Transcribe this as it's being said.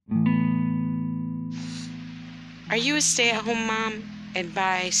Are you a stay-at-home mom? And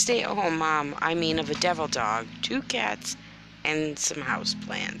by stay-at-home mom, I mean of a devil dog, 2 cats, and some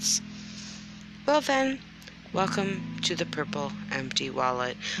houseplants. Well then, welcome to the Purple Empty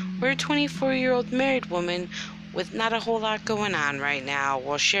Wallet, where a 24-year-old married woman with not a whole lot going on right now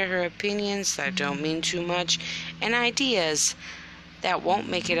will share her opinions that don't mean too much and ideas that won't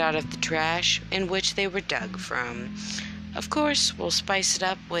make it out of the trash in which they were dug from. Of course, we'll spice it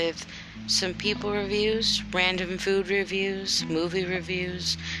up with some people reviews, random food reviews, movie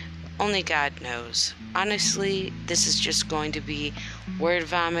reviews. Only God knows. Honestly, this is just going to be word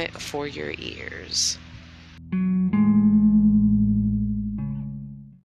vomit for your ears.